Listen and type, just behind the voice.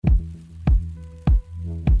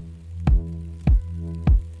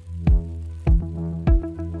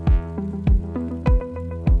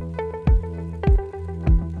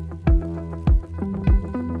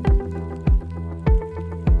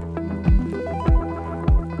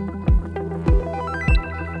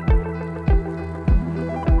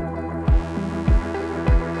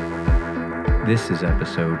This is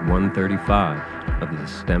episode 135 of the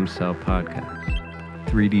Stem Cell Podcast,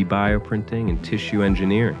 3D Bioprinting and Tissue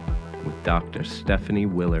Engineering with Dr. Stephanie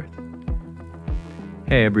Willerth.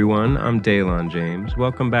 Hey everyone, I'm Daylon James.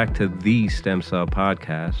 Welcome back to the Stem Cell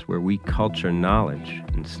Podcast, where we culture knowledge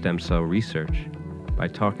in stem cell research by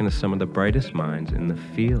talking to some of the brightest minds in the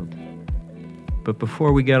field. But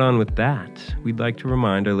before we get on with that, we'd like to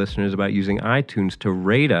remind our listeners about using iTunes to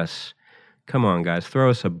rate us. Come on, guys, throw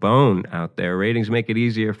us a bone out there. Ratings make it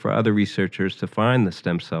easier for other researchers to find the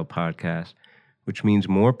Stem Cell Podcast, which means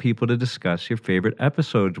more people to discuss your favorite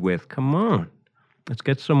episodes with. Come on, let's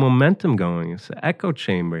get some momentum going. It's the echo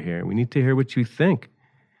chamber here. We need to hear what you think.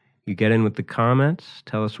 You get in with the comments,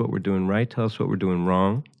 tell us what we're doing right, tell us what we're doing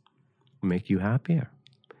wrong. Make you happier.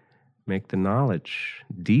 Make the knowledge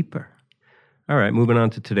deeper. All right, moving on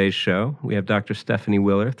to today's show. We have Dr. Stephanie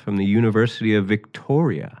Willerth from the University of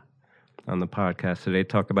Victoria on the podcast today,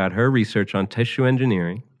 talk about her research on tissue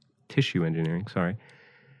engineering,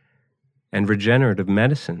 and regenerative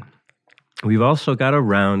medicine. We've also got a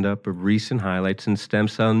roundup of recent highlights in stem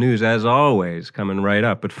cell news, as always, coming right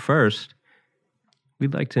up. But first,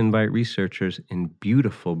 we'd like to invite researchers in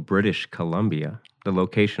beautiful British Columbia, the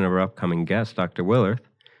location of our upcoming guest, Dr. Willerth,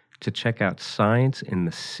 to check out Science in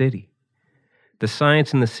the City. The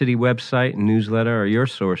Science in the City website and newsletter are your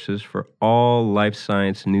sources for all life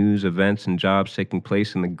science news, events, and jobs taking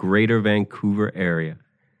place in the greater Vancouver area.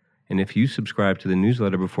 And if you subscribe to the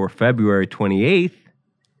newsletter before February 28th,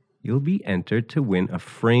 you'll be entered to win a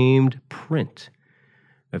framed print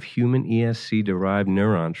of human ESC-derived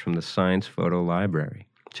neurons from the Science Photo Library.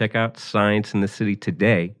 Check out Science in the City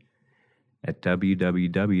today at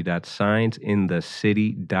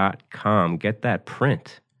www.scienceinthecity.com. Get that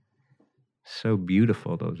print. So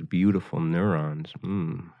beautiful, those beautiful neurons.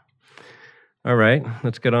 All right,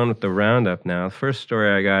 let's get on with the roundup now. The first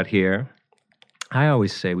story I got here, I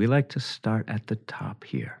always say we like to start at the top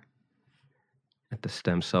here. At the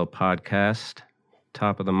Stem Cell Podcast,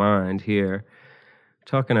 top of the mind here,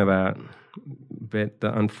 talking about the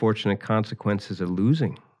unfortunate consequences of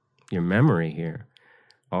losing your memory here.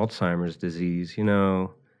 Alzheimer's disease,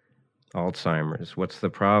 Alzheimer's. What's the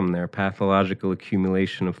problem there? Pathological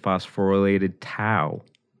accumulation of phosphorylated tau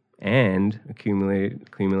and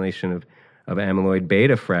accumulation of amyloid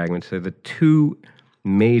beta fragments. They're the two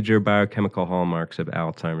major biochemical hallmarks of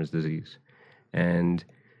Alzheimer's disease. And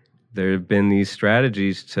there have been these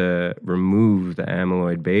strategies to remove the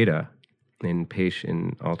amyloid beta in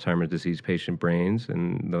Alzheimer's disease patient brains,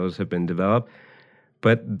 and those have been developed,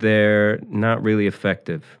 but they're not really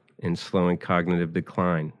effective in slowing cognitive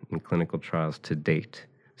decline in clinical trials to date.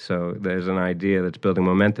 So there's an idea that's building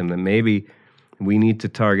momentum that maybe we need to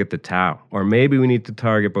target the tau, or maybe we need to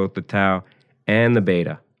target both the tau and the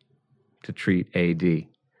beta to treat AD.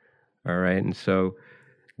 All right, and so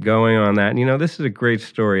going on that, this is a great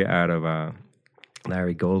story out of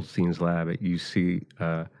Larry Goldstein's lab at UC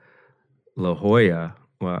La Jolla.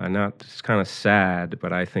 Well, it's kind of sad,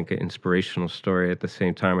 but I think an inspirational story at the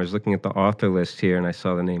same time. I was looking at the author list here, and I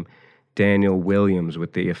saw the name Daniel Williams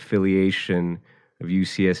with the affiliation of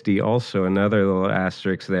UCSD. Also, another little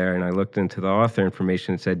asterisk there, and I looked into the author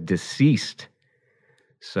information. It said deceased.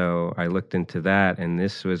 So I looked into that, and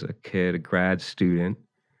this was a grad student,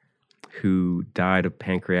 who died of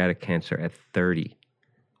pancreatic cancer at 30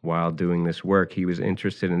 while doing this work. He was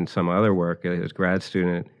interested in some other work. He was a grad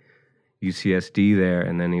student at UCSD there,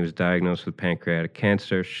 and then he was diagnosed with pancreatic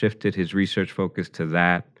cancer, shifted his research focus to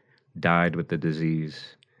that, died with the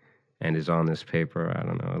disease, and is on this paper. I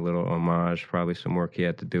don't know, a little homage, probably some work he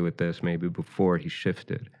had to do with this maybe before he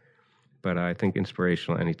shifted. But I think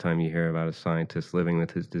inspirational anytime you hear about a scientist living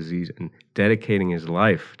with his disease and dedicating his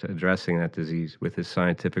life to addressing that disease with his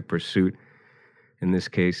scientific pursuit. In this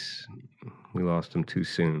case, we lost him too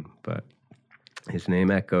soon, but his name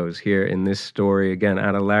echoes here in this story, again,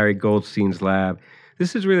 out of Larry Goldstein's lab.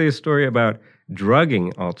 This is really a story about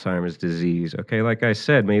drugging Alzheimer's disease, okay? Like I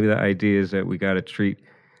said, maybe the idea is that we got to treat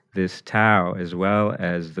this tau as well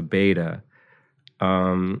as the beta.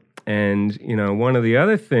 And, one of the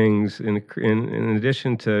other things, in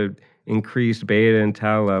addition to increased beta and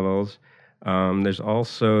tau levels, there's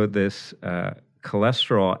also this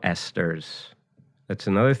cholesterol esters. That's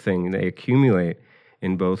another thing. They accumulate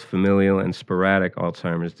in both familial and sporadic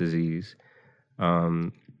Alzheimer's disease.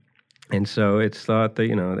 And so it's thought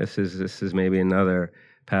that, this is maybe another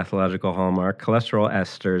pathological hallmark. Cholesterol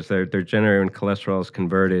esters, they're generated when cholesterol is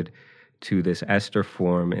converted to this ester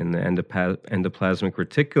form in the endoplasmic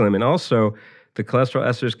reticulum. And also, the cholesterol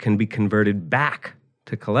esters can be converted back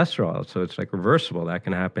to cholesterol. So it's like reversible. That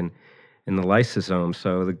can happen in the lysosome.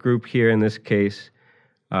 So the group here in this case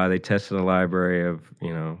They tested a library of,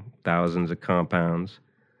 thousands of compounds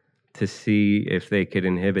to see if they could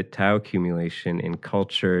inhibit tau accumulation in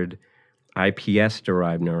cultured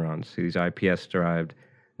iPS-derived neurons. So these iPS-derived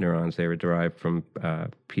neurons, they were derived from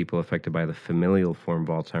people affected by the familial form of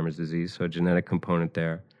Alzheimer's disease, so a genetic component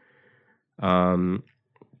there. And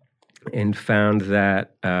found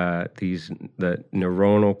that the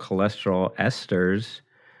neuronal cholesterol esters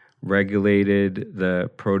regulated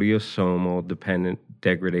the proteasomal dependent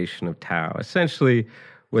degradation of tau. Essentially,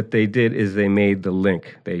 what they did is they made the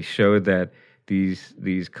link. They showed that these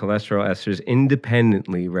cholesterol esters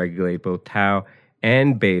independently regulate both tau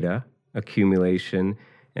and beta accumulation,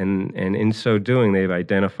 and in so doing, they've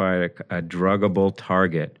identified a druggable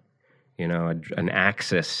target, an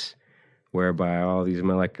axis whereby all these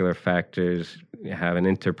molecular factors have an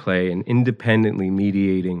interplay and independently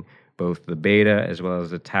mediating both the beta as well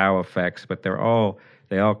as the tau effects, but they all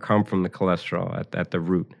come from the cholesterol at the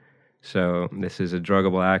root. So this is a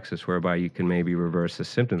druggable axis whereby you can maybe reverse the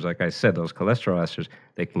symptoms. Like I said, those cholesterol esters,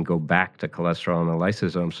 they can go back to cholesterol in the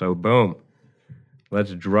lysosome. So boom,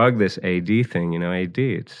 let's drug this AD thing. AD,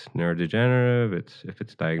 it's neurodegenerative. If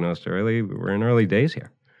it's diagnosed early, we're in early days here.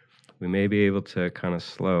 We may be able to kind of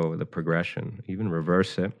slow the progression, even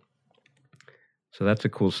reverse it. So that's a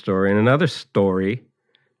cool story. And another story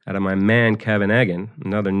out of my man, Kevin Egan,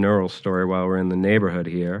 another neural story while we're in the neighborhood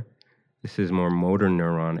here. This is more motor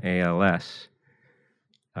neuron, ALS.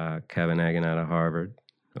 Kevin Egan out of Harvard.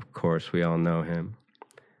 Of course, we all know him.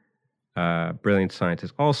 Brilliant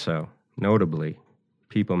scientist. Also, notably,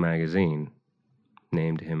 People magazine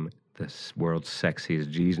named him the world's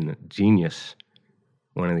sexiest genius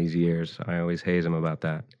one of these years. I always haze him about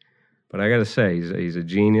that. But I got to say, he's a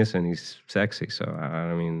genius and he's sexy. So,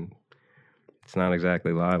 it's not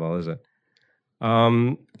exactly libel, is it?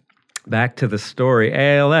 Back to the story.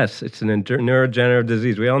 ALS, it's a neurodegenerative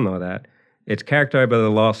disease. We all know that. It's characterized by the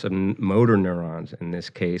loss of motor neurons in this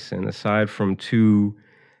case. And aside from 2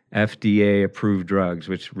 FDA-approved drugs,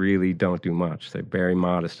 which really don't do much, they're very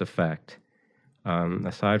modest effect.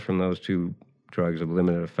 Aside from those 2 drugs of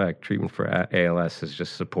limited effect, treatment for ALS is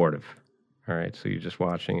just supportive. All right, so you're just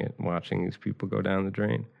watching these people go down the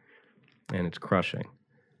drain, and it's crushing.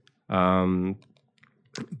 But,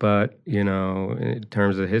 in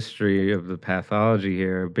terms of history of the pathology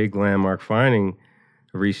here, a big landmark finding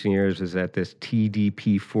of recent years is that this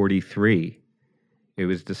TDP43, it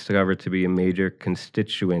was discovered to be a major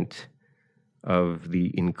constituent of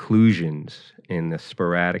the inclusions in the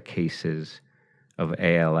sporadic cases of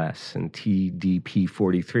ALS. And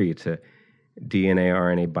TDP43, it's a DNA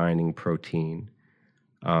RNA binding protein.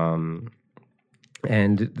 And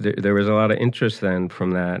there was a lot of interest then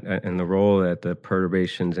from that and the role that the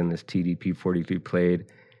perturbations in this TDP43 played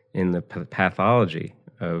in the pathology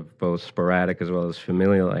of both sporadic as well as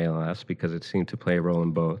familial ALS, because it seemed to play a role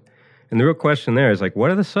in both. And the real question there is,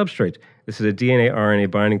 what are the substrates? This is a DNA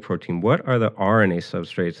RNA binding protein. What are the RNA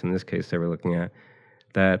substrates, in this case they were looking at,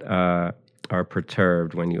 that are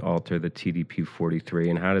perturbed when you alter the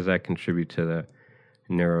TDP43, and how does that contribute to the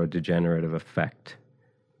neurodegenerative effect?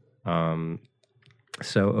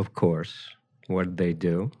 So, of course, what did they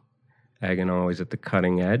do? Egan always at the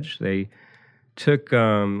cutting edge. They took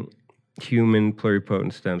human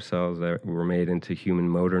pluripotent stem cells that were made into human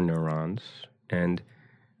motor neurons, and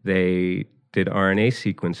they did RNA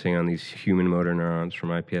sequencing on these human motor neurons from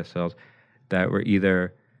iPS cells that were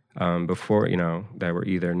either that were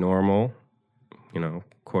either normal,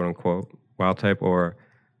 quote unquote, wild type, or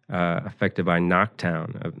affected by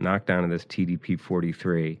knockdown of this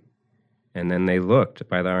TDP43. And then they looked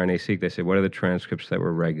by the RNA-seq. They said, what are the transcripts that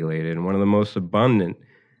were regulated? And one of the most abundant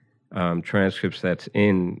transcripts that's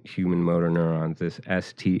in human motor neurons, this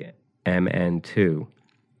STMN2,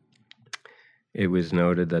 it was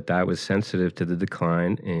noted that was sensitive to the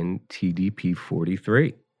decline in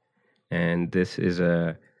TDP43. And this is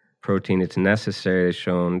a protein, it's necessary, as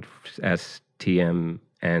shown, STMN2.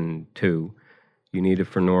 You need it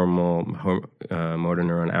for normal motor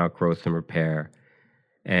neuron outgrowth and repair.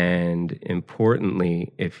 And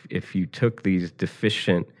importantly, if you took these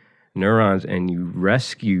deficient neurons and you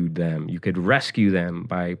rescued them, you could rescue them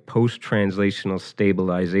by post-translational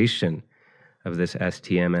stabilization of this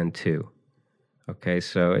STMN2. Okay,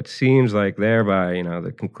 so it seems like thereby,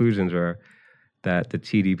 the conclusions are that the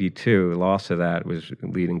TDP2, loss of that, was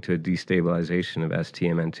leading to a destabilization of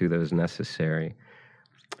STMN2 that was necessary.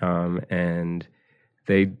 And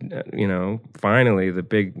they, finally, the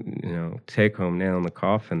big, take-home nail in the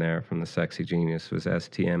coffin there from the sexy genius was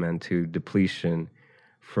STMN2 depletion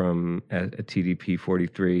from a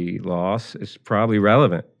TDP43 loss is probably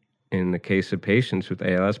relevant in the case of patients with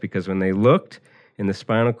ALS, because when they looked in the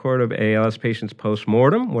spinal cord of ALS patients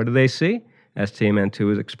post-mortem, what do they see?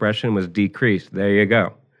 STMN2's expression was decreased. There you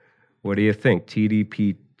go. What do you think?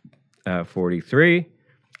 TDP43,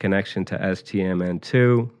 connection to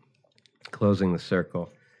STMN2, closing the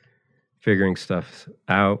circle, figuring stuff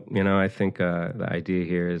out. I think the idea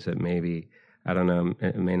here is that maybe, I don't know,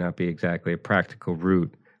 it may not be exactly a practical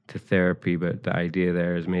route to therapy, but the idea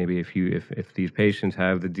there is maybe if these patients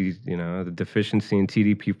have the deficiency in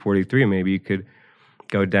TDP43, maybe you could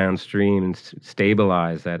go downstream and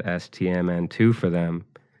stabilize that STMN2 for them,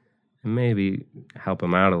 and maybe help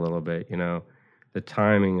them out a little bit. The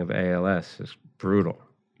timing of ALS is brutal.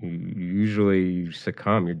 You usually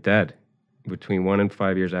succumb, you're dead between 1 and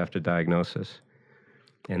 5 years after diagnosis,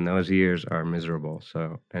 and those years are miserable.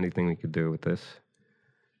 So anything we could do with this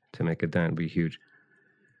to make a dent would be huge.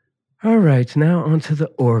 All right, now onto the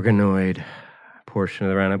organoid portion of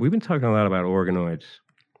the roundup. We've been talking a lot about organoids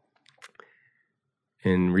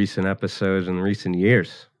in recent episodes and recent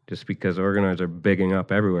years, just because organoids are bigging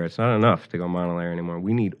up everywhere. It's not enough to go monolayer anymore.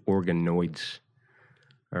 We need organoids.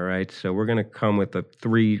 All right, so we're going to come with the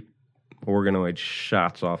 3 organoid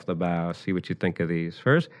shots off the bow. See what you think of these.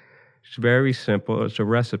 First, it's very simple. It's a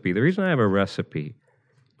recipe. The reason I have a recipe,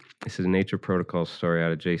 this is a Nature Protocol story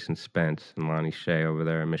out of Jason Spence and Lonnie Shea over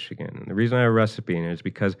there in Michigan. And the reason I have a recipe in it is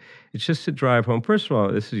because it's just to drive home. First of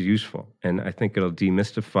all, this is useful, and I think it'll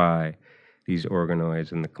demystify these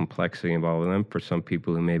organoids and the complexity involved in them for some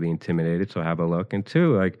people who may be intimidated. So have a look. And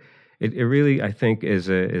 2, it really, I think, is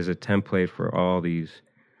a template for all these,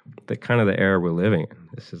 the kind of the era we're living in.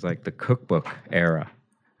 This is like the cookbook era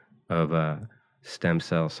of stem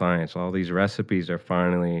cell science. All these recipes are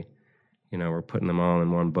finally, we're putting them all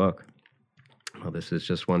in one book. Well, this is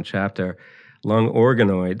just one chapter. Lung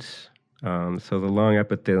organoids. So the lung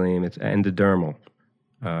epithelium, it's endodermal.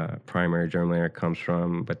 Primary germ layer comes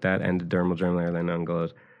from, but that endodermal germ layer then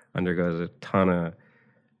undergoes a ton of,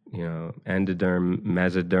 endoderm,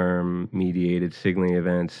 mesoderm mediated signaling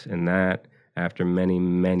events, and that, after many,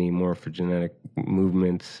 many morphogenetic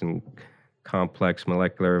movements and complex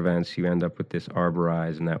molecular events, you end up with this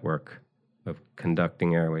arborized network of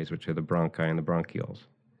conducting airways, which are the bronchi and the bronchioles.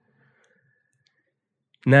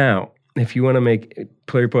 Now, if you want to make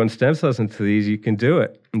pluripotent stem cells into these, you can do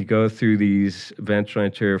it. You go through these ventral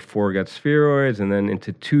anterior foregut spheroids and then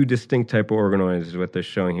into 2 distinct type of organoids is what they're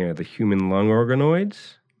showing here, the human lung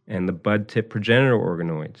organoids and the bud tip progenitor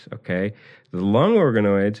organoids, okay? The lung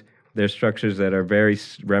organoids, they're structures that are very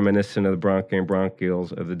reminiscent of the bronchi and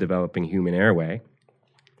bronchioles of the developing human airway.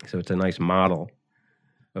 So it's a nice model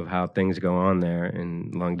of how things go on there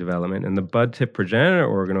in lung development. And the bud tip progenitor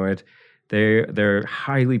organoids, they're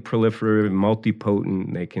highly proliferative,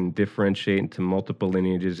 multipotent. They can differentiate into multiple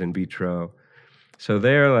lineages in vitro. So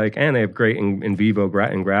they're like, and they have great in vivo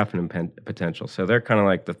engraftment potential. So they're kind of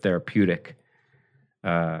like the therapeutic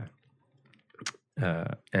end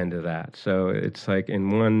of that. So it's like in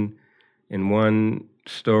one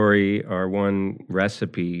story or one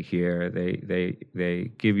recipe here, they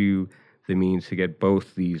give you the means to get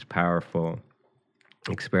both these powerful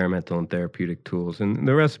experimental and therapeutic tools. And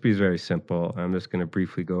the recipe is very simple. I'm just going to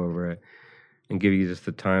briefly go over it and give you just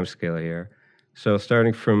the time scale here. So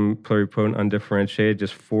starting from pluripotent undifferentiated,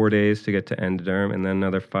 just 4 days to get to endoderm, and then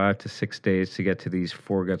another 5 to 6 days to get to these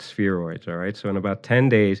foregut spheroids, all right? So in about 10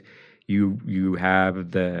 days, you have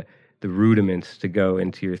the rudiments to go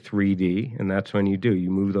into your 3D, and that's when you do. You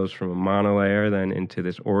move those from a monolayer then into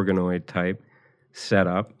this organoid type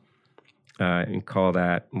setup, and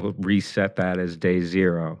we'll reset that as day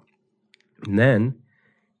 0. And then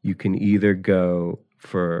you can either go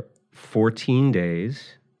for 14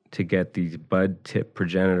 days to get these bud tip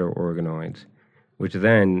progenitor organoids, which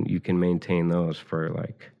then you can maintain those for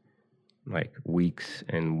like weeks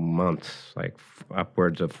and months, like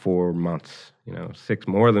upwards of 4 months, 6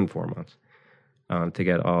 more than 4 months, to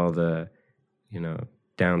get all the,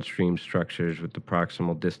 downstream structures with the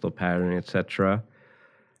proximal distal pattern, etc.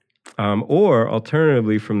 Or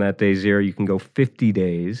alternatively, from that day 0, you can go 50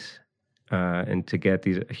 days and to get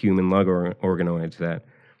these human lung organoids that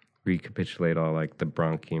recapitulate all like the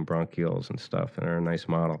bronchi and bronchioles and stuff, and are a nice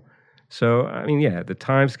model. So, I mean, yeah, the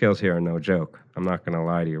time scales here are no joke. I'm not going to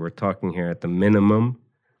lie to you. We're talking here at the minimum,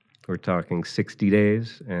 we're talking 60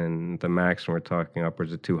 days, and the maximum, we're talking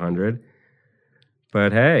upwards of 200.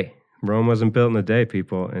 But hey, Rome wasn't built in a day,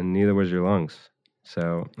 people, and neither was your lungs.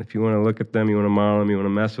 So if you want to look at them, you want to model them, you want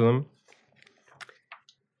to mess with them,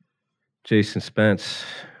 Jason Spence,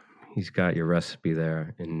 he's got your recipe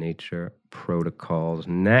there in Nature Protocols.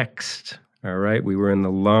 Next, all right, we were in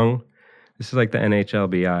the lung. This is like the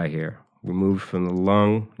NHLBI here. We moved from the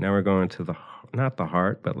lung, now we're going to the not the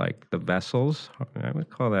heart, but like the vessels. I would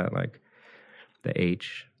call that like the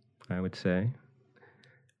H, I would say.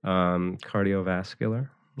 Cardiovascular,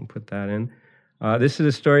 we'll put that in. This is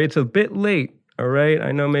a story, it's a bit late, all right?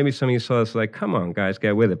 I know maybe some of you saw this like, come on, guys,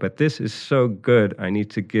 get with it. But this is so good, I need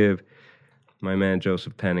to give my man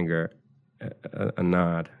Joseph Penninger a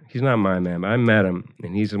nod. He's not my man, but I met him,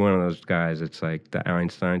 and he's one of those guys, it's like the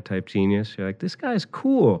Einstein-type genius. You're like, this guy's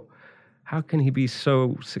cool. How can he be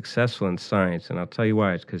so successful in science? And I'll tell you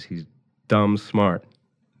why. It's because he's dumb smart.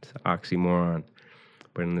 It's an oxymoron.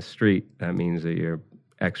 But in the street, that means that you're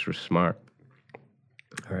extra smart.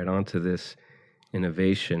 All right, on to this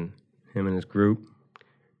innovation. Him and his group.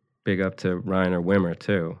 Big up to Rainer Wimmer,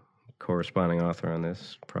 too. Corresponding author on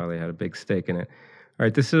this. Probably had a big stake in it. All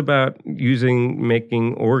right, this is about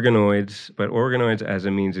making organoids, but organoids as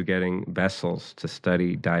a means of getting vessels to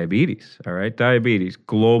study diabetes. All right, diabetes,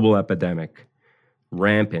 global epidemic,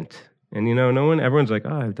 rampant. And everyone's like,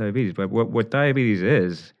 oh, I have diabetes. But what diabetes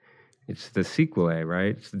is, it's the sequelae,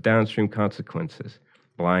 right? It's the downstream consequences.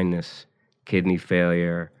 Blindness, kidney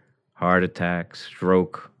failure, heart attack,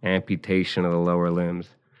 stroke, amputation of the lower limbs.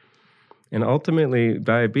 And ultimately,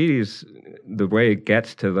 diabetes, the way it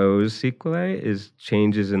gets to those sequelae is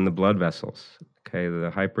changes in the blood vessels. Okay, the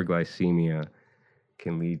hyperglycemia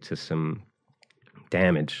can lead to some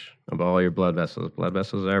damage of all your blood vessels. Blood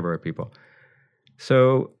vessels are everywhere, people.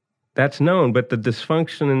 So that's known, but the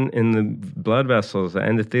dysfunction in the blood vessels, the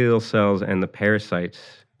endothelial cells and the parasites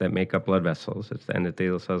that make up blood vessels, it's the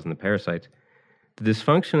endothelial cells and the parasites, the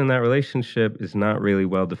dysfunction in that relationship is not really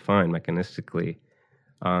well defined mechanistically.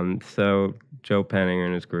 So Joe Penninger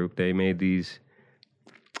and his group, they made these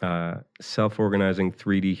self-organizing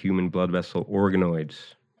 3D human blood vessel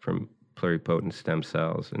organoids from pluripotent stem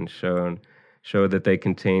cells and showed that they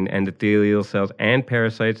contain endothelial cells and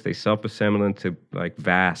parasites. They self-assemble into like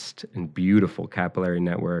vast and beautiful capillary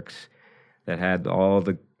networks that had all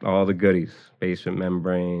the goodies: basement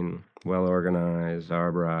membrane, well-organized,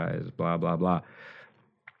 arborized, blah, blah, blah.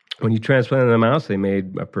 When you transplanted the mouse, they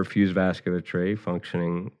made a perfused vascular tray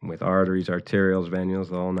functioning with arteries, arterioles, venules,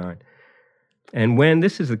 the whole nine. And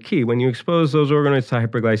this is the key, when you expose those organoids to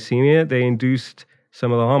hyperglycemia, they induced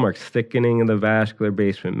some of the hallmarks, thickening of the vascular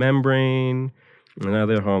basement membrane, and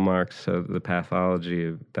other hallmarks of the pathology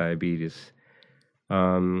of diabetes.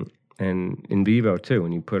 And in vivo, too,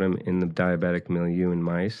 when you put them in the diabetic milieu in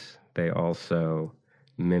mice, they also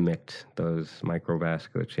mimicked those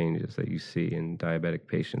microvascular changes that you see in diabetic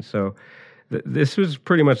patients. So this was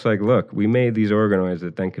pretty much like, look, we made these organoids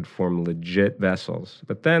that then could form legit vessels.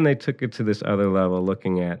 But then they took it to this other level,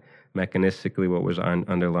 looking at mechanistically what was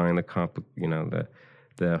underlying the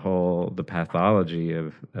pathology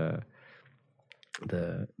of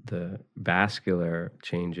the vascular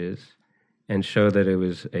changes, and show that it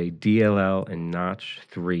was a DLL and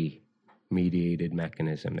Notch3 mediated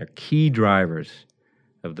mechanism. They're key drivers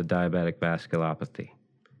of the diabetic vasculopathy.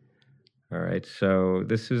 All right, so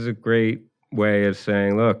this is a great way of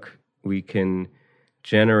saying, look, we can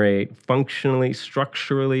structurally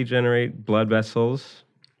generate blood vessels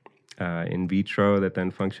in vitro that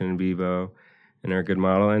then function in vivo, and they're a good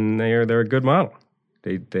model, and they're a good model.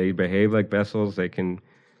 They behave like vessels. They can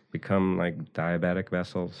become like diabetic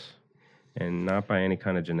vessels, and not by any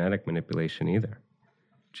kind of genetic manipulation either,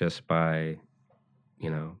 just by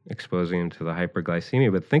exposing them to the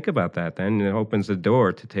hyperglycemia. But think about that then. It opens the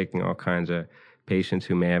door to taking all kinds of patients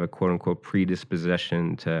who may have a quote-unquote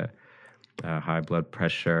predisposition to high blood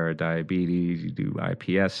pressure, diabetes. You do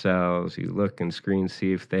IPS cells. You look and screen,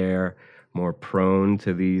 see if they're more prone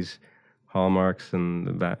to these hallmarks and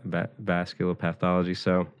the vascular pathology.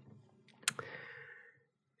 So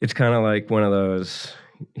it's kind of like one of those,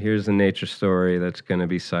 here's a nature story that's going to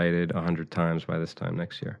be cited 100 times by this time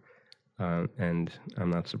next year. And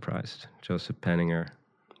I'm not surprised. Joseph Penninger,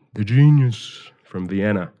 the genius from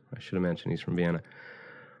Vienna. I should have mentioned he's from Vienna.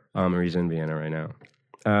 Or he's in Vienna right now.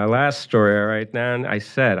 Last story, all right. Now, I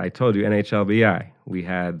told you, NHLBI. We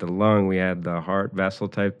had the lung, we had the heart vessel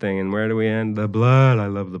type thing. And where do we end? The blood. I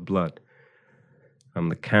love the blood. I'm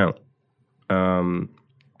the count.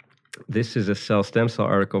 This is a Cell Stem Cell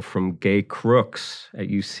article from Gay Crooks at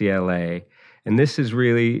UCLA. And this is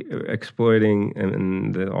really exploiting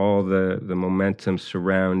all the momentum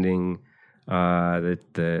surrounding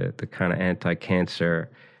the kind of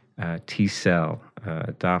anti-cancer T-cell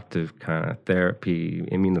adoptive kind of therapy,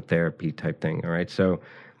 immunotherapy type thing, all right? So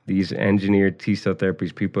these engineered T-cell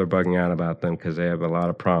therapies, people are bugging out about them because they have a lot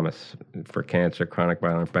of promise for cancer, chronic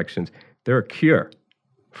viral infections. They're a cure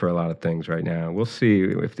for a lot of things right now. We'll see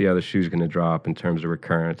if the other shoe's going to drop in terms of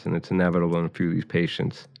recurrence, and it's inevitable in a few of these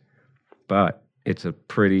patients. But it's a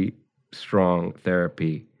pretty strong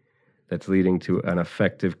therapy that's leading to an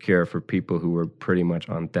effective cure for people who were pretty much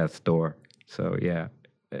on death's door. So yeah,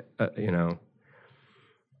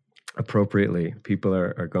 appropriately, people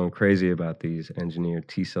are going crazy about these engineered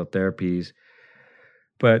T-cell therapies.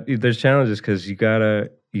 But there's challenges because you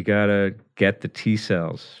gotta get the T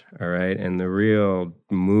cells, all right. And the real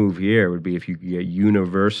move here would be if you could get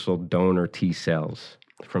universal donor T cells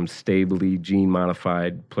from stably gene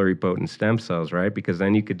modified pluripotent stem cells, right? Because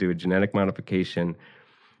then you could do a genetic modification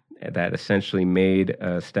that essentially made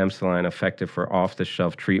a stem cell line effective for off the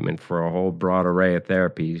shelf treatment for a whole broad array of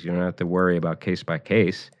therapies. You don't have to worry about case by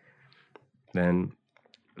case. Then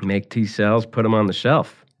make T cells, put them on the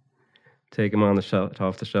shelf. Take them on the shelf,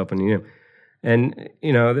 off the shelf, and you know. And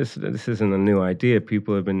this isn't a new idea.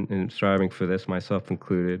 People have been striving for this, myself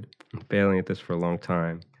included, failing at this for a long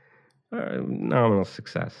time. Nominal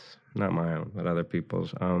success, not my own, but other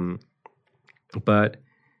people's. But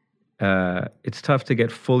it's tough to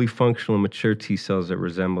get fully functional, mature T cells that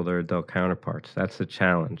resemble their adult counterparts. That's the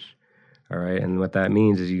challenge. All right, and what that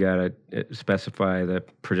means is you got to specify the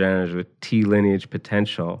progenitors with T lineage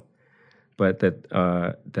potential, but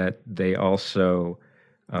that they also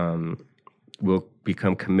will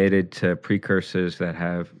become committed to precursors that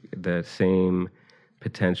have the same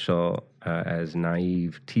potential as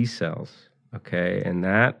naive T cells. Okay, and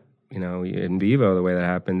that in vivo, the way that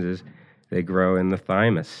happens is they grow in the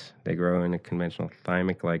thymus. They grow in a conventional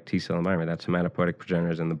thymic-like T cell environment. That's hematopoietic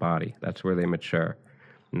progenitors in the body. That's where they mature,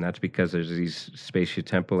 and that's because there's these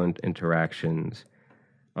spatiotemporal interactions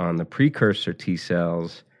on the precursor T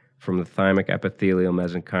cells from the thymic epithelial,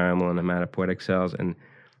 mesenchymal, and hematopoietic cells, and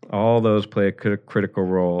all those play a critical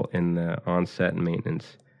role in the onset and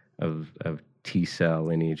maintenance of T cell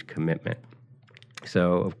lineage commitment.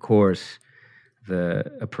 So, of course,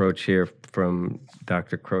 the approach here from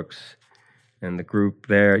Dr. Crooks and the group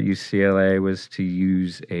there at UCLA was to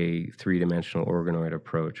use a three-dimensional organoid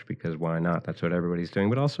approach, because why not? That's what everybody's doing,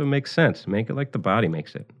 but also makes sense. Make it like the body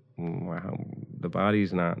makes it. Wow, the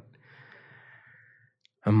body's not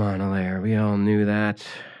a monolayer. We all knew that.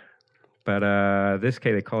 But this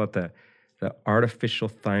case, they call it the artificial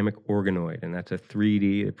thymic organoid, and that's a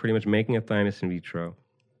 3D. They're pretty much making a thymus in vitro.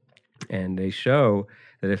 And they show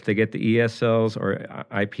that if they get the ES cells or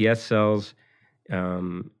iPS cells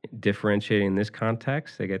differentiating in this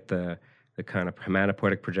context, they get the kind of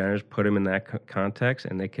hematopoietic progenitors, put them in that context,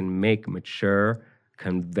 and they can make mature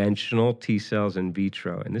conventional T cells in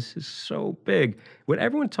vitro. And this is so big. What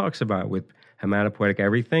everyone talks about with hematopoietic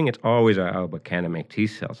everything, it's always, but can it make T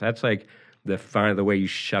cells? That's like the way you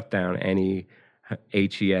shut down any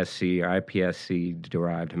HESC or iPSC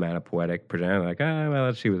derived hematopoietic progenitor. Like, well,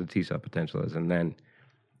 let's see what the T cell potential is, and then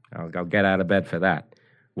I'll get out of bed for that.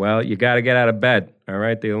 Well, you got to get out of bed, all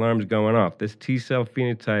right? The alarm's going off. This T cell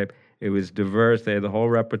phenotype, it was diverse. They had the whole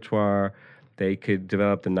repertoire. They could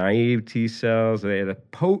develop the naive T cells. They had a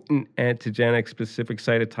potent antigenic specific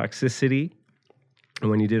cytotoxicity. And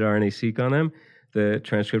when you did RNA-seq on them, the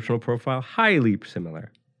transcriptional profile highly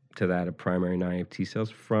similar to that of primary naive T cells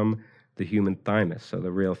from the human thymus, so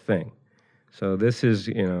the real thing. So this is,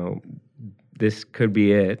 this could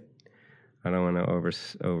be it. I don't want to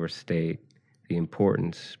overstate the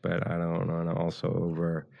importance, but I don't want to also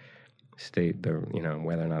overstate the,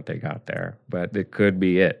 whether or not they got there. But it could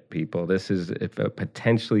be it, people. This is a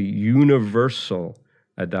potentially universal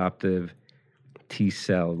adoptive T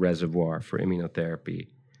cell reservoir for immunotherapy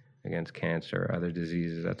against cancer or other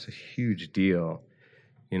diseases. That's a huge deal.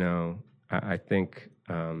 I think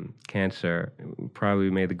cancer, probably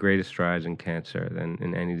made the greatest strides in cancer than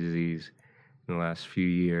in any disease in the last few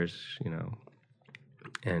years,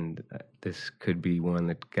 and this could be one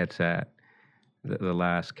that gets at the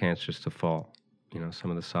last cancers to fall, some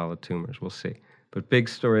of the solid tumors. We'll see. But big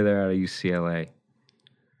story there out of UCLA.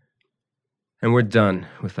 And we're done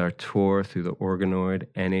with our tour through the organoid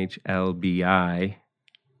NHLBI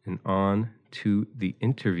and on to the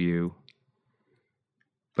interview.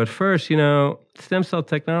 But first, Stem Cell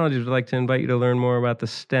Technologies would like to invite you to learn more about the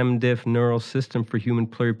STEM-DIF neural system for human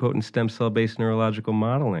pluripotent stem cell-based neurological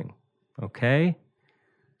modeling. Okay?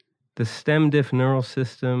 The STEM-DIF neural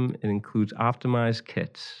system, it includes optimized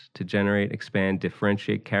kits to generate, expand,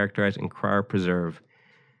 differentiate, characterize, and cryopreserve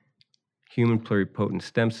human pluripotent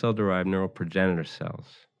stem cell-derived neural progenitor cells.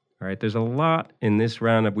 All right, there's a lot in this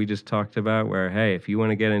roundup we just talked about where, hey, if you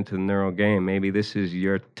want to get into the neural game, maybe this is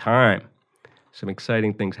your time. Some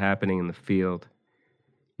exciting things happening in the field.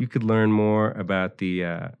 You could learn more about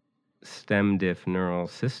the STEM-DIF neural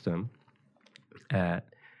system at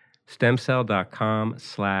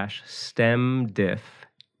stemcell.com/STEMDIF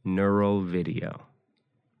neural video.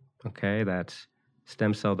 Okay, that's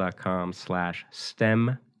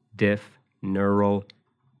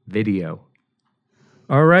stemcell.com/stemdiffneuralvideo.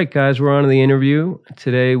 All right, guys, we're on to the interview.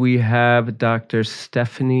 Today we have Dr.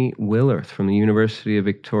 Stephanie Willerth from the University of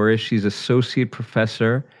Victoria. She's Associate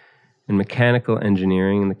Professor in Mechanical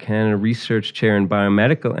Engineering and the Canada Research Chair in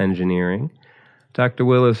Biomedical Engineering. Dr.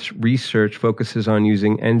 Willerth's research focuses on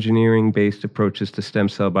using engineering-based approaches to stem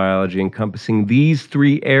cell biology, encompassing these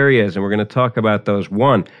three areas, and we're going to talk about those.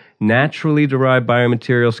 1, naturally derived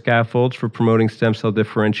biomaterial scaffolds for promoting stem cell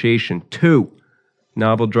differentiation. 2,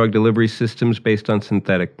 novel drug delivery systems based on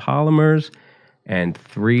synthetic polymers. And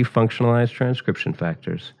 3, functionalized transcription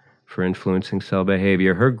factors for influencing cell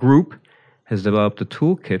behavior. Her group has developed a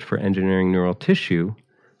toolkit for engineering neural tissue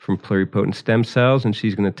from pluripotent stem cells, and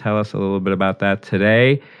she's going to tell us a little bit about that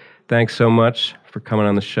today. Thanks so much for coming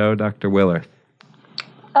on the show, Dr. Willerth.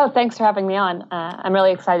 Oh, thanks for having me on. I'm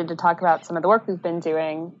really excited to talk about some of the work we've been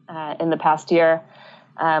doing in the past year.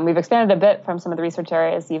 We've expanded a bit from some of the research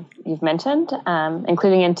areas you've mentioned,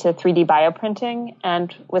 including into 3D bioprinting,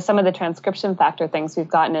 and with some of the transcription factor things, we've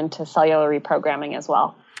gotten into cellular reprogramming as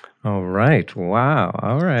well. All right. Wow.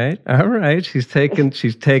 All right. She's taken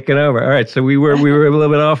over. All right. So we were a little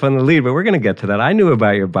bit off on the lead, but we're going to get to that. I knew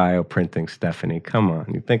about your bioprinting, Stephanie. Come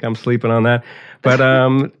on. You think I'm sleeping on that? But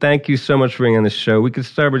thank you so much for being on the show. We could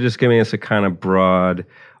start by just giving us a kind of broad,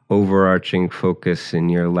 overarching focus in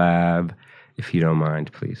your lab, if you don't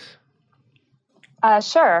mind, please.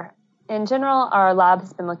 Sure. In general, our lab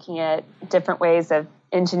has been looking at different ways of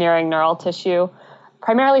engineering neural tissue,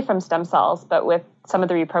 primarily from stem cells, but with some of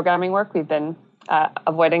the reprogramming work, we've been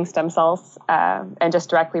avoiding stem cells and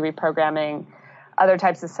just directly reprogramming other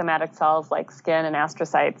types of somatic cells like skin and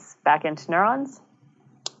astrocytes back into neurons.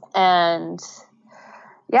 And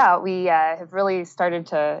yeah, we have really started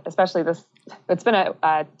to, especially this, it's been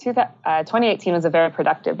 2018 was a very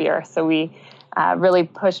productive year. So we really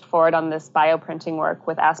pushed forward on this bioprinting work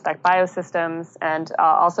with Aspect Biosystems and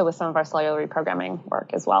also with some of our cellular reprogramming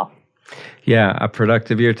work as well. Yeah, a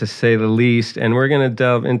productive year to say the least, and we're going to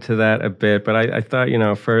delve into that a bit, but I thought,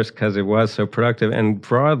 first, because it was so productive, and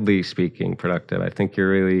broadly speaking productive, I think you're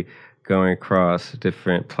really going across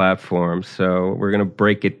different platforms, so we're going to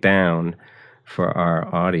break it down for our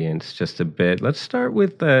audience just a bit. Let's start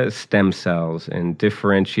with stem cells and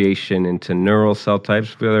differentiation into neural cell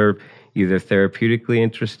types that are either therapeutically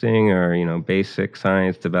interesting or, basic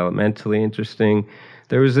science, developmentally interesting.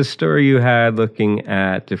 There was a story you had looking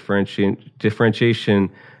at differentiation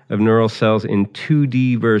of neural cells in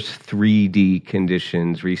 2D versus 3D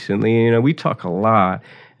conditions recently. We talk a lot,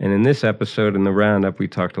 and in this episode, in the roundup, we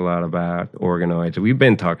talked a lot about organoids. We've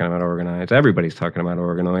been talking about organoids. Everybody's talking about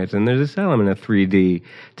organoids, and there's this element of 3D.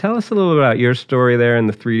 Tell us a little bit about your story there in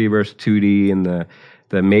the 3D versus 2D, and the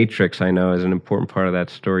matrix, I know, is an important part of that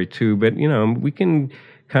story too. But, we can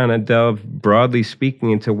kind of delve, broadly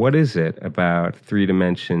speaking, into what is it about 3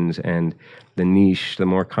 dimensions and the niche, the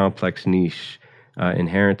more complex niche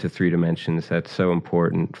inherent to 3 dimensions that's so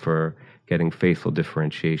important for getting faithful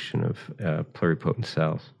differentiation of pluripotent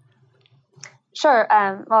cells. Sure.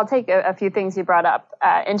 Well, I'll take a few things you brought up.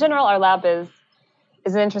 In general, our lab is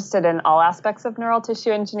interested in all aspects of neural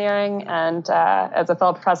tissue engineering, and as a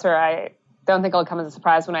fellow professor, I don't think it'll come as a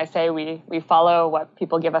surprise when I say we follow what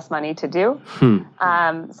people give us money to do.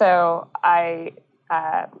 So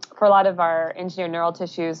for a lot of our engineered neural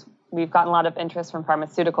tissues, we've gotten a lot of interest from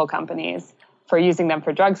pharmaceutical companies for using them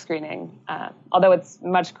for drug screening. Although it's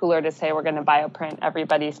much cooler to say we're going to bioprint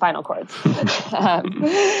everybody's spinal cords.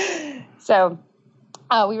 So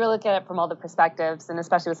we really look at it from all the perspectives, and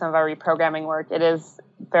especially with some of our reprogramming work, it is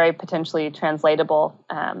very potentially translatable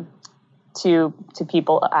to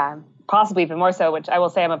people. Possibly even more so, which I will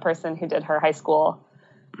say I'm a person who did her high school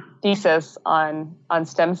thesis on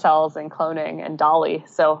stem cells and cloning and Dolly.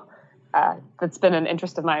 So that's been an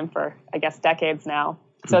interest of mine for, I guess, decades now.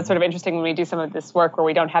 So it's sort of interesting when we do some of this work where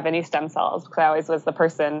we don't have any stem cells, because I always was the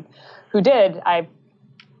person who did. I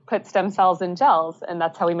put stem cells in gels, and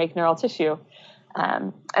that's how we make neural tissue.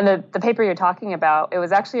 And the paper you're talking about, it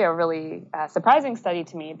was actually a really surprising study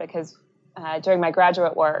to me, because during my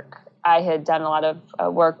graduate work, I had done a lot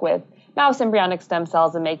of work with mouse embryonic stem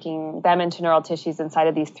cells and making them into neural tissues inside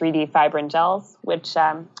of these 3D fibrin gels, which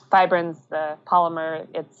fibrin's the polymer.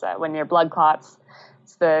 It's when your blood clots,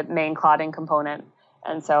 it's the main clotting component.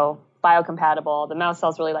 And so biocompatible. The mouse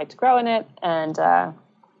cells really like to grow in it. And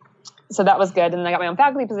so that was good. And then I got my own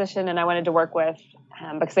faculty position, and I wanted to work with,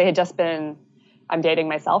 because they had just been, I'm dating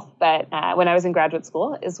myself, but when I was in graduate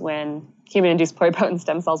school is when human-induced pluripotent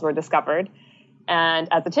stem cells were discovered. And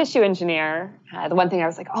as a tissue engineer, the one thing I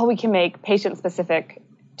was like, we can make patient-specific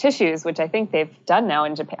tissues, which I think they've done now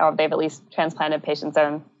in Japan, or they've at least transplanted patients'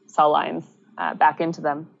 own cell lines back into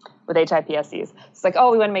them with HIPSCs. It's like,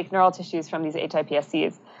 oh, we want to make neural tissues from these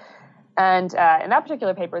HIPSCs. And in that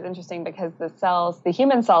particular paper is interesting because the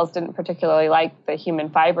human cells didn't particularly like the human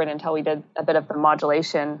fibrin until we did a bit of the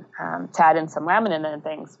modulation to add in some laminin and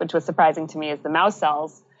things, which was surprising to me as the mouse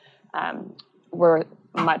cells were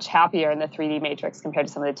much happier in the 3D matrix compared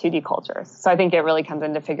to some of the 2D cultures. So I think it really comes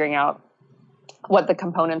into figuring out what the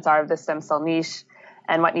components are of the stem cell niche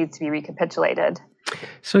and what needs to be recapitulated.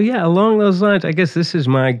 So yeah, along those lines, I guess this is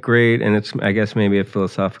my great, and it's, I guess, maybe a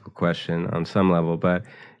philosophical question on some level, but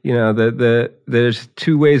you know, there's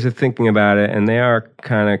two ways of thinking about it, and they are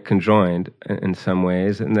kind of conjoined in some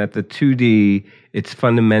ways, and that the 2D, it's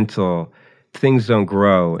fundamental. Things don't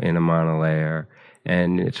grow in a monolayer,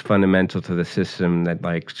 and it's fundamental to the system that,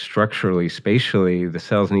 like, structurally, spatially, the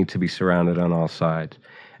cells need to be surrounded on all sides.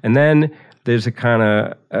 And then there's a kind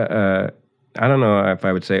of, I don't know if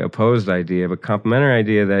I would say opposed idea, but complementary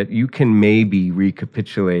idea that you can maybe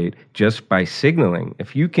recapitulate just by signaling.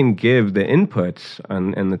 If you can give the inputs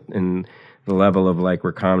in the level of like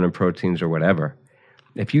recombinant proteins or whatever,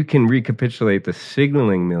 if you can recapitulate the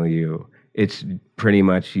signaling milieu, it's pretty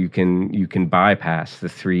much you can bypass the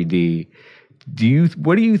 3D.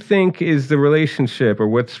 What do you think is the relationship, or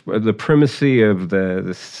what's the primacy of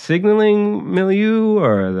the signaling milieu,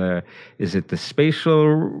 or is it the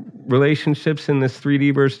spatial relationships in this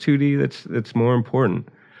 3D versus 2D that's more important?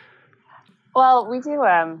 Well, we do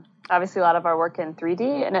obviously a lot of our work in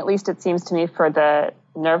 3D, and at least it seems to me for the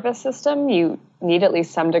nervous system, you need at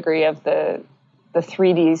least some degree of the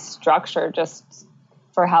 3D structure just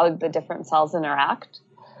for how the different cells interact.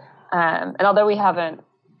 And although we haven't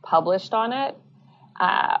published on it,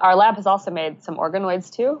 our lab has also made some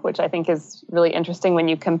organoids too, which I think is really interesting when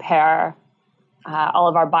you compare all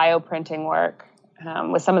of our bioprinting work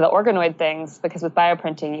with some of the organoid things, because with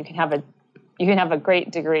bioprinting you can have a great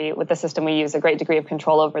degree, with the system we use, a great degree of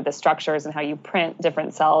control over the structures and how you print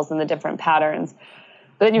different cells and the different patterns.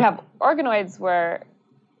 But then you have organoids where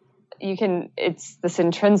it's this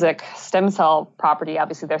intrinsic stem cell property.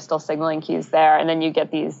 Obviously there's still signaling cues there, and then you get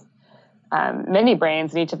these mini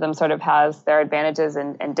brains, and each of them sort of has their advantages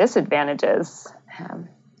and disadvantages.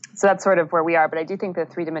 So that's sort of where we are. But I do think the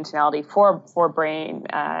three-dimensionality for brain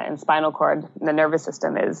and spinal cord and the nervous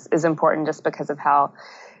system is important just because of how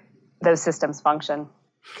those systems function.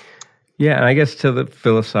 Yeah, and I guess to the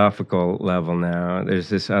philosophical level now, there's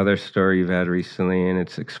this other story you've had recently, and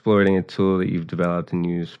it's exploiting a tool that you've developed and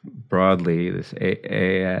used broadly, this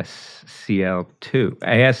ASCL1.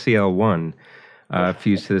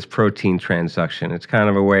 Fused to this protein transduction. It's kind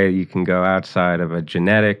of a way you can go outside of a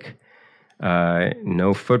genetic,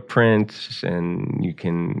 no footprint, and you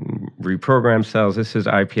can reprogram cells. This is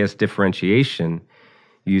iPS differentiation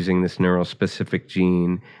using this neural-specific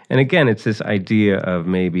gene. And again, it's this idea of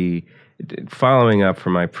maybe following up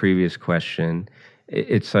from my previous question.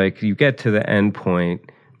 It's like you get to the end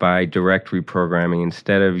point by direct reprogramming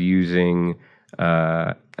instead of using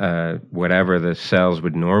whatever the cells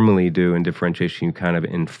would normally do in differentiation, you kind of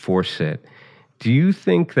enforce it. Do you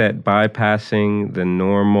think that bypassing the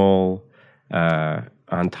normal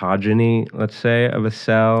ontogeny, let's say, of a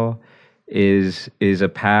cell is a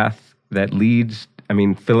path that leads, I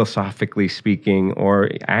mean, philosophically speaking, or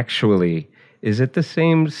actually, is it the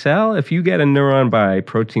same cell? If you get a neuron by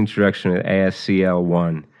protein introduction with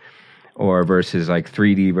ASCL1, or versus like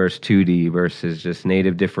 3D versus 2D versus just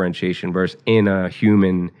native differentiation versus in a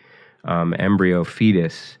human embryo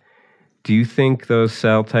fetus, do you think those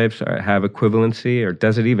cell types have equivalency, or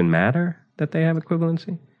does it even matter that they have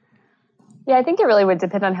equivalency? Yeah, I think it really would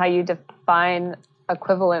depend on how you define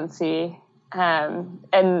equivalency.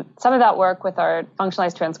 And some of that work with our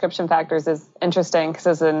functionalized transcription factors is interesting because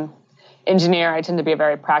as an engineer, I tend to be a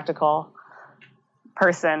very practical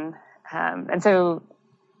person. And so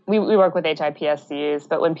we work with HIPSCs,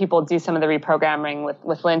 but when people do some of the reprogramming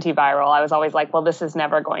with lentiviral, I was always like, well, this is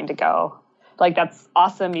never going to go. Like, that's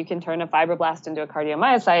awesome. You can turn a fibroblast into a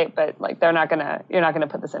cardiomyocyte, but like you're not gonna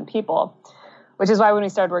put this in people. Which is why when we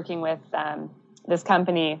started working with this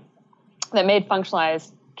company that made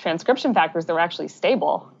functionalized transcription factors that were actually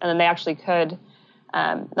stable, and then they actually could,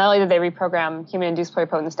 not only did they reprogram human-induced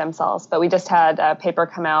pluripotent stem cells, but we just had a paper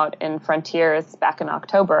come out in Frontiers back in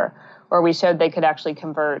October where we showed they could actually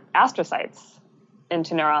convert astrocytes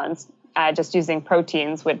into neurons just using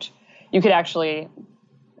proteins, which you could actually,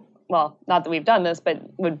 well, not that we've done this, but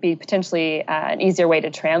would be potentially an easier way to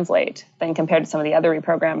translate than compared to some of the other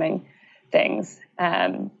reprogramming things.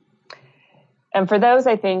 And for those,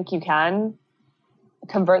 I think you can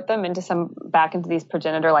convert them back into these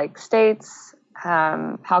progenitor-like states.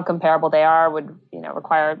 how comparable they are would,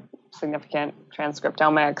 require significant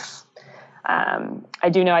transcriptomics. I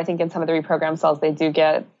do know, I think in some of the reprogrammed cells, they do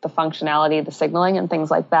get the functionality, the signaling and things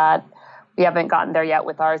like that. We haven't gotten there yet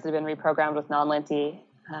with ours that have been reprogrammed with non-linty.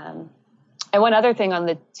 And one other thing on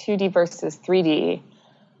the 2D versus 3D,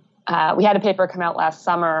 we had a paper come out last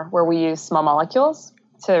summer where we used small molecules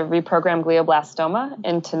to reprogram glioblastoma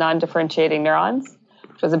into non-differentiating neurons,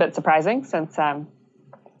 which was a bit surprising since some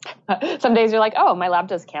days you're like, oh, my lab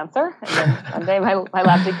does cancer, and then one day my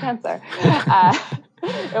lab did cancer.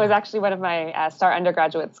 It was actually one of my STAR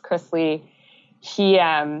undergraduates, Chris Lee. He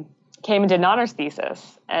came and did an honors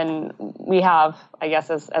thesis, and we have, I guess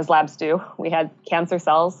as labs do, we had cancer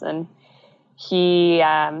cells, and he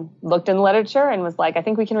looked in the literature and was like, I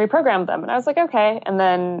think we can reprogram them. And I was like, okay. And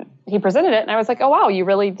then he presented it, and I was like, oh, wow, you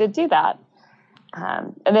really did do that.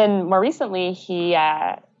 And then more recently, he's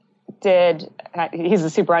a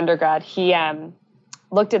super undergrad. He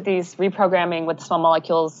looked at these reprogramming with small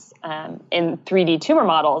molecules in 3D tumor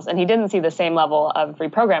models, and he didn't see the same level of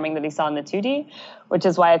reprogramming that he saw in the 2D, which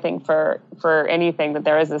is why I think for anything that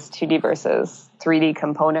there is this 2D versus 3D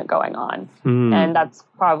component going on. And that's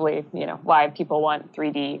probably, why people want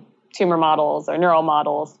 3D tumor models or neural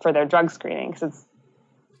models for their drug screening, because it's,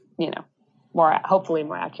 hopefully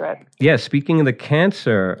more accurate. Yeah, speaking of the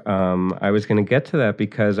cancer, I was going to get to that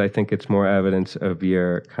because I think it's more evidence of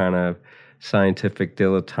your kind of scientific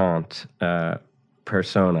dilettante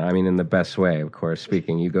persona. I mean, in the best way, of course,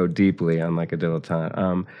 speaking. You go deeply unlike a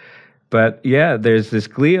dilettante. But yeah, there's this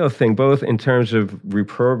glio thing, both in terms of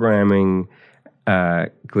reprogramming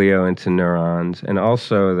glio into neurons, and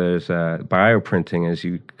also there's bioprinting, as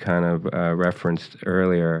you kind of referenced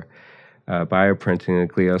earlier, bioprinting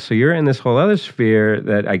the glio. So you're in this whole other sphere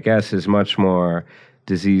that I guess is much more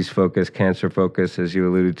disease-focused, cancer-focused, as you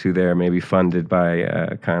alluded to there, maybe funded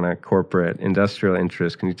by kind of corporate industrial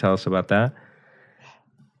interests. Can you tell us about that?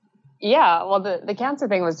 Yeah, well, the cancer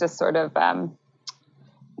thing was just sort of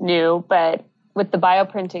new, but with the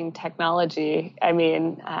bioprinting technology, I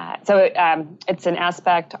mean, it's an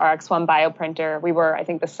Aspect RX1 bioprinter. We were, I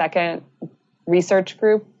think, the second research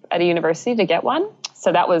group at a university to get one.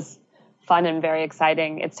 So that was fun and very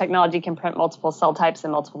exciting. Its technology can print multiple cell types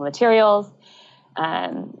and multiple materials.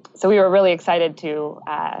 So we were really excited to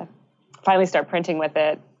finally start printing with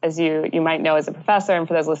it. As you might know as a professor, and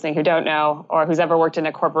for those listening who don't know, or who's ever worked in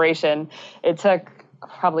a corporation, it took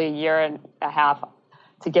probably a year and a half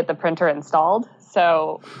to get the printer installed.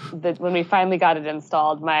 So when we finally got it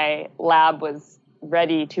installed, my lab was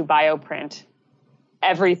ready to bioprint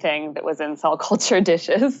everything that was in cell culture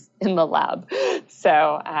dishes in the lab.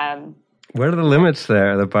 So what are the limits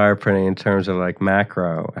there, the bioprinting, in terms of like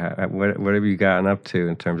macro? What have you gotten up to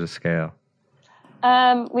in terms of scale?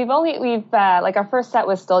 We've our first set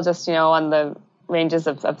was still just, on the ranges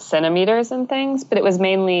of centimeters and things, but it was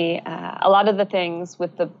mainly a lot of the things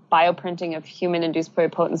with the bioprinting of human-induced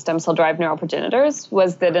pluripotent stem cell-derived neural progenitors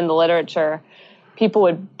was that in the literature, people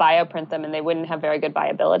would bioprint them and they wouldn't have very good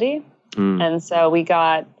viability. And so we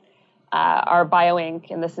got our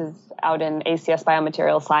BioInk, and this is out in ACS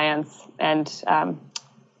Biomaterial Science, and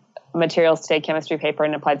Materials Today chemistry paper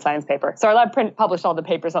and applied science paper. So our lab published all the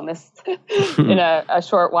papers on this in a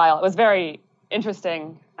short while. It was very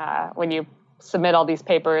interesting when you submit all these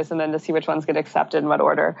papers and then to see which ones get accepted in what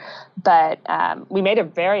order. But we made a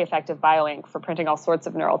very effective BioInk for printing all sorts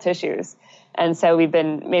of neural tissues. And so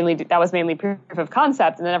that was mainly proof of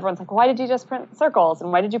concept. And then everyone's like, well, why did you just print circles?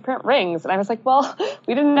 And why did you print rings? And I was like, well,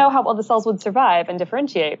 we didn't know how well the cells would survive and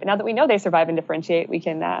differentiate. But now that we know they survive and differentiate, we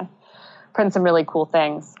can print some really cool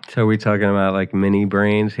things. So we're talking about like mini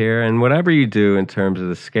brains here, and whatever you do in terms of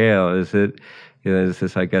the scale, is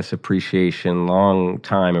this, I guess, appreciation, long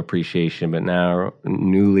time appreciation, but now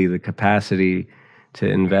newly the capacity to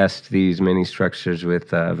invest these mini structures with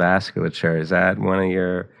vasculature. Is that one of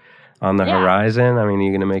your on the horizon? I mean, are you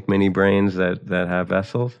going to make mini brains that have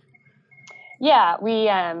vessels? Yeah, we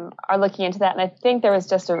are looking into that. And I think there was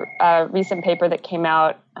just a recent paper that came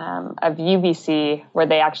out of UVC where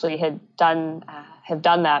they actually have done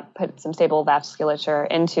that, put some stable vasculature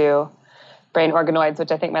into brain organoids,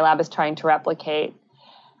 which I think my lab is trying to replicate.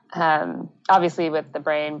 Obviously, with the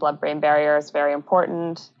blood-brain barrier is very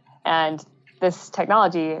important. And this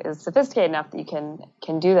technology is sophisticated enough that you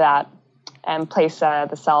can do that and place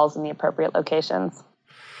the cells in the appropriate locations.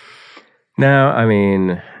 Now, I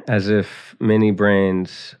mean, as if mini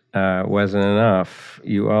brains wasn't enough,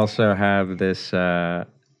 you also have this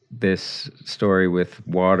story with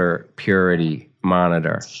water purity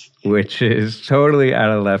monitor, which is totally out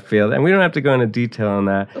of left field, and we don't have to go into detail on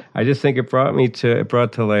that. I just think it brought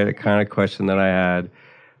to light a kind of question that I had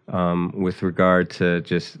with regard to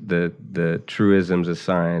just the truisms of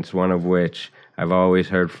science, one of which I've always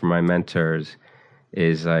heard from my mentors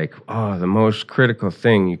is like, oh, the most critical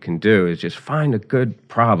thing you can do is just find a good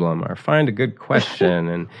problem or find a good question.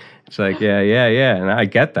 And it's like, yeah. And I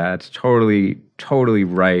get that. It's totally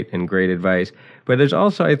right and great advice. But there's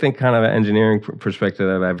also, I think, kind of an engineering perspective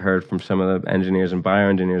that I've heard from some of the engineers and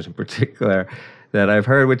bioengineers in particular that I've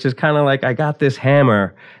heard, which is kind of like, I got this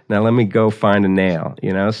hammer, now let me go find a nail,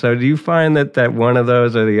 you know? So do you find that one of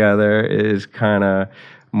those or the other is kind of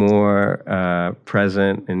more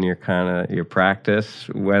present in your practice,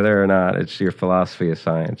 whether or not it's your philosophy of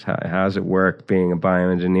science? How does it work being a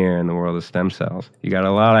bioengineer in the world of stem cells? You got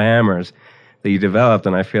a lot of hammers that you developed,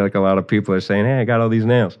 and I feel like a lot of people are saying, hey, I got all these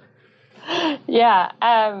nails. Yeah,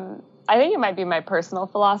 I think it might be my personal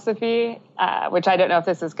philosophy, which I don't know if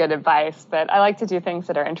this is good advice, but I like to do things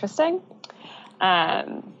that are interesting.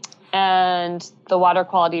 And the water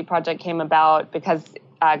quality project came about because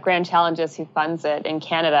Grand Challenges, who funds it in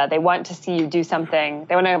Canada, they want to see you do something.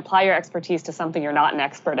 They want to apply your expertise to something you're not an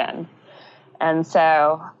expert in. And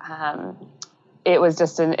so it was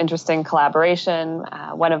just an interesting collaboration.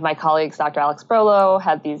 One of my colleagues, Dr. Alex Brolo,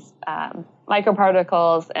 had these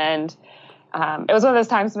microparticles, and it was one of those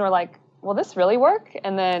times when we're like, will this really work?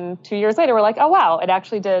 And then 2 years later, we're like, oh, wow, it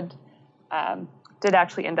actually did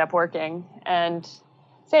actually end up working. And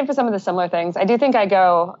same for some of the similar things. I do think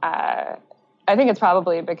I think it's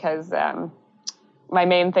probably because my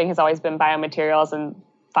main thing has always been biomaterials and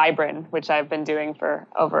fibrin, which I've been doing for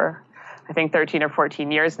over, I think, 13 or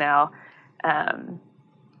 14 years now. And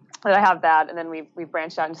I have that, and then we've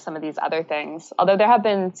branched out into some of these other things. Although there have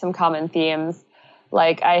been some common themes.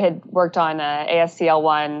 Like I had worked on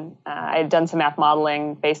ASCL1. I had done some math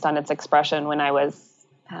modeling based on its expression when I was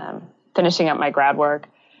finishing up my grad work.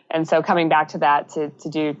 And so coming back to that to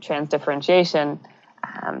do transdifferentiation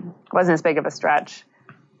wasn't as big of a stretch.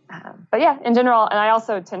 But yeah, in general, and I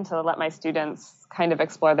also tend to let my students kind of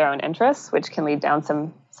explore their own interests, which can lead down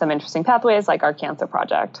some interesting pathways like our cancer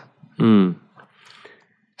project.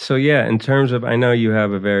 So yeah, in terms of, I know you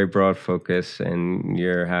have a very broad focus and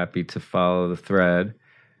you're happy to follow the thread,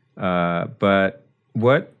 but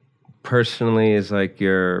what personally is like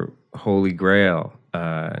your holy grail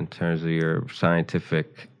in terms of your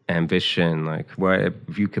scientific ambition? Like, what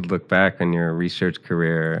if you could look back on your research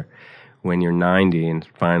career when you're 90 and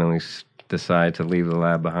finally decide to leave the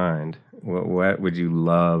lab behind? What would you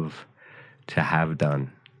love to have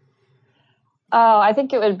done? Oh, I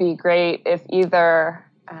think it would be great if either...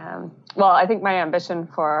 I think my ambition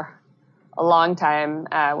for a long time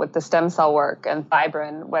with the stem cell work and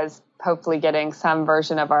fibrin was hopefully getting some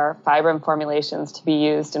version of our fibrin formulations to be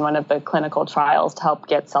used in one of the clinical trials to help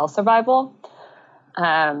get cell survival.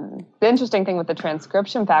 The interesting thing with the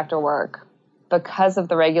transcription factor work, because of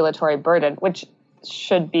the regulatory burden, which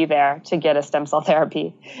should be there to get a stem cell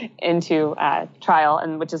therapy into trial,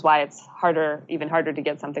 and which is why it's even harder to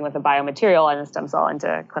get something with a biomaterial and a stem cell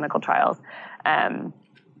into clinical trials.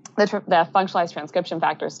 The functionalized transcription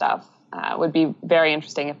factor stuff would be very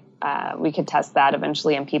interesting if we could test that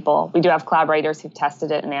eventually in people. We do have collaborators who've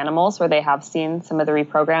tested it in animals where they have seen some of the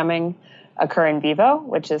reprogramming occur in vivo,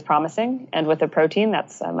 which is promising. And with a protein,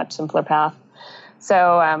 that's a much simpler path.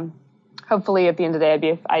 So hopefully at the end of the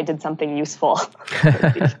day, I did something useful.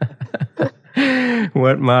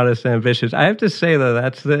 What modest ambitions. I have to say, though,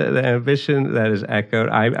 that's the ambition that is echoed.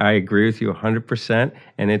 I agree with you 100%.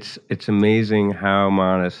 And it's amazing how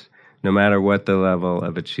modest, no matter what the level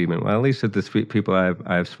of achievement. Well, at least with the people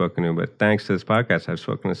I've spoken to, but thanks to this podcast, I've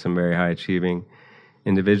spoken to some very high achieving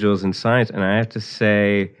individuals in science. And I have to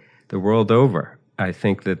say, the world over, I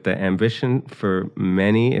think that the ambition for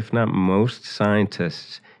many, if not most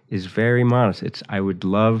scientists is very modest. I would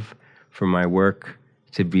love for my work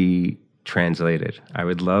to be translated. I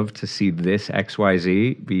would love to see this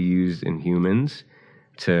XYZ be used in humans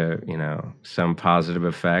to, some positive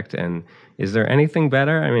effect. And is there anything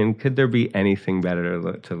better? I mean, could there be anything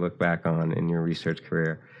better to look back on in your research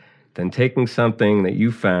career than taking something that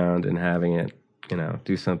you found and having it,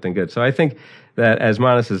 do something good? So I think that, as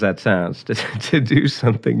modest as that sounds, to do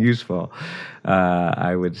something useful,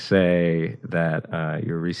 I would say that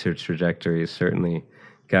your research trajectory has certainly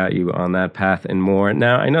got you on that path and more.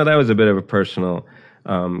 Now, I know that was a bit of a personal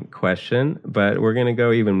question, but we're going to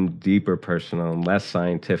go even deeper personal and less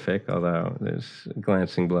scientific, although there's a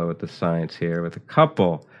glancing blow at the science here with a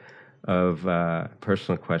couple of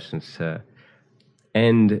personal questions to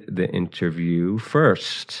end the interview.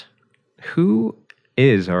 First, who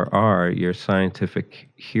is or are your scientific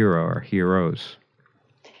hero or heroes?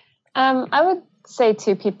 I would say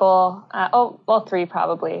two people. Three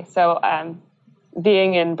probably. So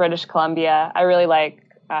being in British Columbia, I really like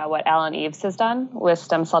what Alan Eves has done with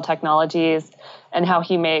stem cell technologies and how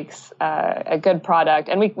he makes a good product.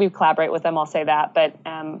 And we collaborate with them, I'll say that. But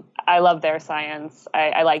I love their science.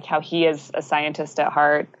 I like how he is a scientist at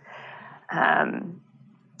heart.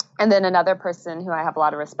 And then another person who I have a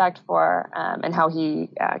lot of respect for and how he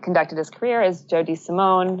conducted his career is Joe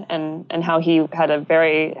DeSimone, and how he had a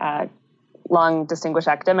very long, distinguished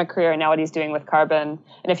academic career, and now what he's doing with carbon.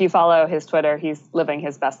 And if you follow his Twitter, he's living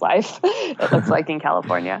his best life, it looks like, in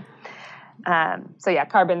California. So yeah,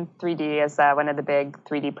 Carbon 3D is one of the big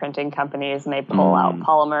 3D printing companies, and they pull out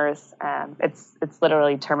polymers. It's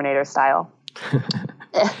literally Terminator style.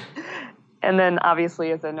 And then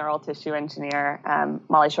obviously as a neural tissue engineer,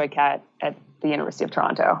 Molly Choiquette at the University of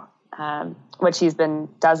Toronto, what she's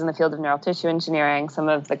does in the field of neural tissue engineering, some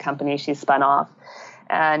of the companies she's spun off,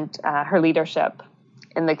 and her leadership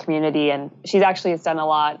in the community. And she's actually has done a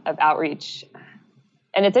lot of outreach.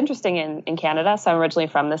 And it's interesting in Canada, so I'm originally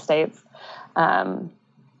from the States,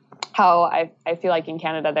 how I feel like in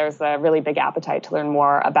Canada there's a really big appetite to learn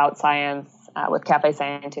more about science with Café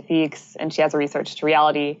Scientifiques, and she has a Research to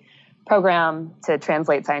Reality program to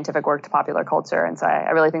translate scientific work to popular culture. And so I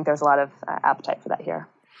really think there's a lot of appetite for that here.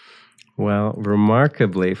 Well,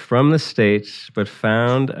 remarkably, from the States, but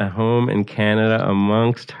found a home in Canada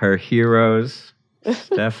amongst her heroes,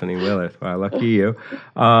 Stephanie Willerth. Wow, lucky you.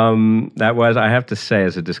 That was, I have to say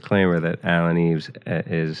as a disclaimer, that Alan Eves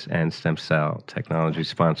is, and Stem Cell Technology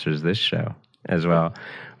sponsors this show as well.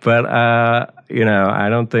 But, I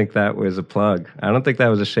don't think that was a plug. I don't think that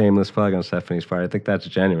was a shameless plug on Stephanie's part. I think that's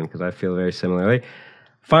genuine because I feel very similarly.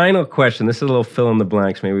 Final question. This is a little fill in the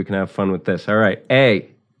blanks. Maybe we can have fun with this. All right. A.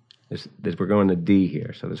 We're going to D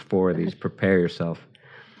here. So there's 4 of these. Prepare yourself.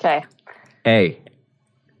 Okay. A.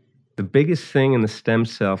 The biggest thing in the stem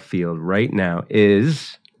cell field right now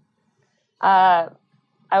is? I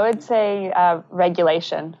would say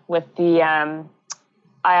regulation with the...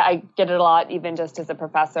 I get it a lot, even just as a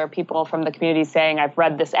professor, people from the community saying, I've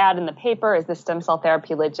read this ad in the paper, is this stem cell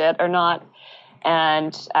therapy legit or not?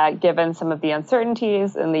 And given some of the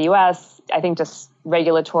uncertainties in the U.S., I think just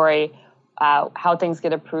regulatory, how things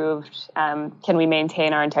get approved, can we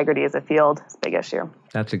maintain our integrity as a field? It's a big issue.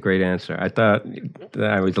 That's a great answer. I thought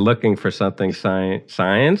that I was looking for something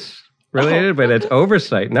science related, but it's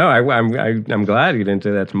oversight. No, I'm glad you didn't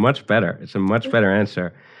do that. It's much better. It's a much better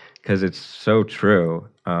answer because it's so true.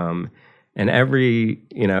 And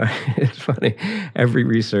it's funny, every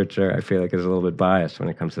researcher, I feel like, is a little bit biased when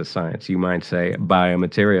it comes to science. You might say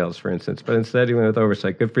biomaterials, for instance, but instead you went with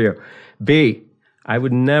oversight. Good for you. B, I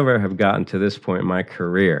would never have gotten to this point in my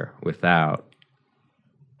career without...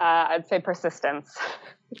 I'd say persistence.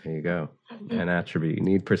 There you go. An attribute. You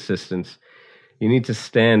need persistence. You need to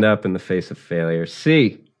stand up in the face of failure.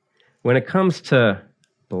 C, when it comes to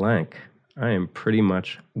blank, I am pretty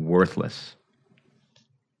much worthless.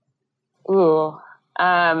 Ooh,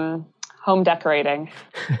 home decorating.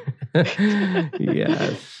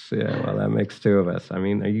 Yes. Yeah, well, that makes 2 of us. I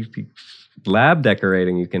mean, lab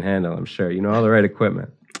decorating you can handle, I'm sure. You know all the right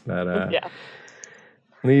equipment. But yeah.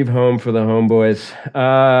 Leave home for the homeboys.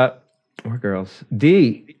 Or girls.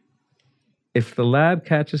 D, if the lab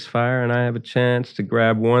catches fire and I have a chance to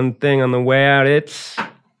grab one thing on the way out, it's...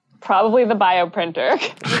 Probably the bioprinter.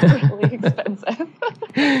 It's really expensive.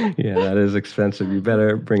 Yeah, that is expensive. You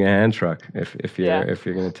better bring a hand truck if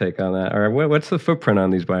you're going to take on that. All right, what's the footprint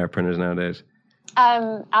on these bioprinters nowadays?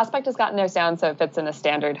 Aspect has gotten theirs down so it fits in a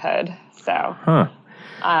standard hood. So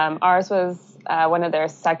ours was one of their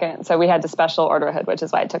second. So we had to special order a hood, which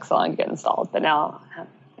is why it took so long to get installed. But now I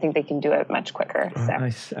think they can do it much quicker. So.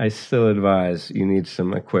 I still advise you need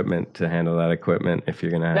some equipment to handle that equipment if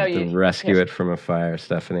you're going to have to rescue it from a fire,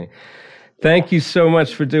 Stephanie. Thank you so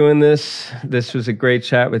much for doing this. This was a great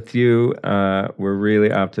chat with you. We're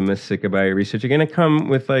really optimistic about your research. You're going to come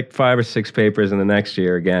with like 5 or 6 papers in the next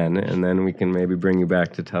year again, and then we can maybe bring you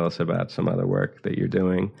back to tell us about some other work that you're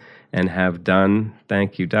doing and have done.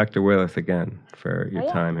 Thank you, Dr. Willerth, again, for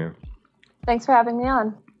your time here. Thanks for having me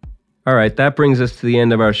on. All right, that brings us to the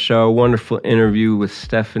end of our show. Wonderful interview with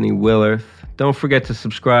Stephanie Willerth. Don't forget to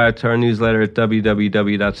subscribe to our newsletter at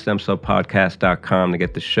www.stemcellpodcast.com to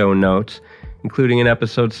get the show notes, including an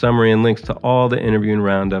episode summary and links to all the interview and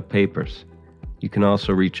roundup papers. You can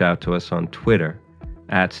also reach out to us on Twitter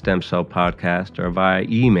at StemCellPodcast or via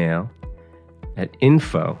email at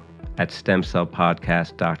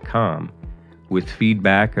info@stemcellpodcast.com with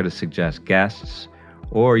feedback or to suggest guests.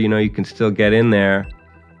 Or, you can still get in there.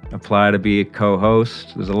 Apply to be a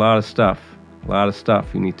co-host. There's a lot of stuff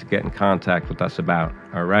you need to get in contact with us about.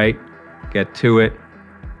 All right? Get to it.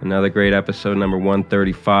 Another great episode, number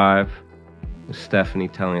 135. with Stephanie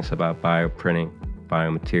telling us about bioprinting,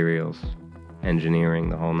 biomaterials, engineering,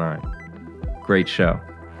 the whole nine. Great show.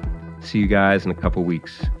 See you guys in a couple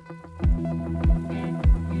weeks.